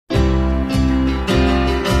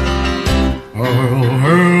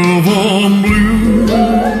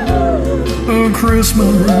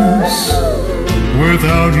Christmas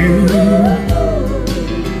without you.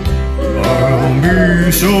 I'll be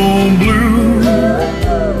so blue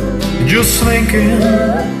just thinking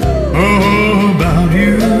about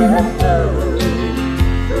you.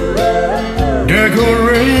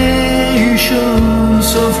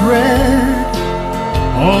 Decorations of red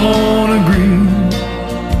on a green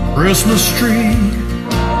Christmas tree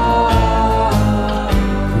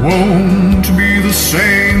won't be the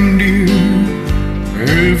same, dear,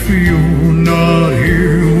 if you're not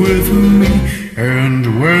here with me.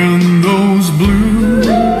 And when those blue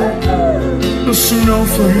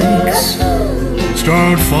snowflakes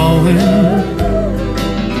start falling,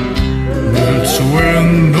 that's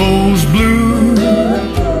when those blue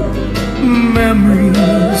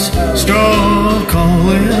memories start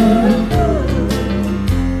calling.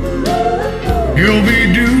 You'll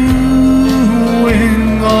be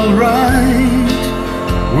doing alright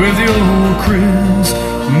with your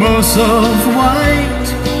Christmas of white,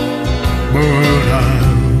 but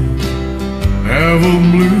I'll have a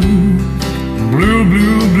blue, blue,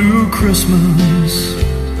 blue, blue Christmas.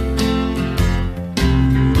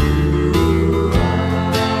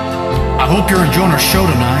 I hope you're enjoying our show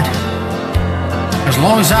tonight. As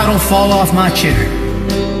long as I don't fall off my chair,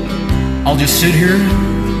 I'll just sit here,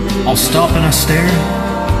 I'll stop and I stare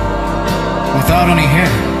without any hair.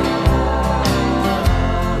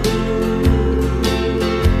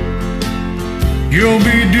 You'll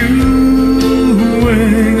be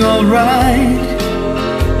doing alright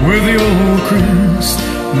with your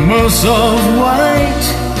Christmas of white,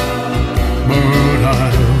 but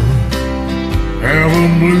I'll have a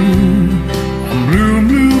blue, blue,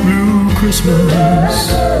 blue, blue Christmas.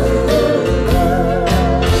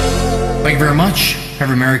 Thank you very much. Have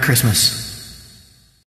a Merry Christmas.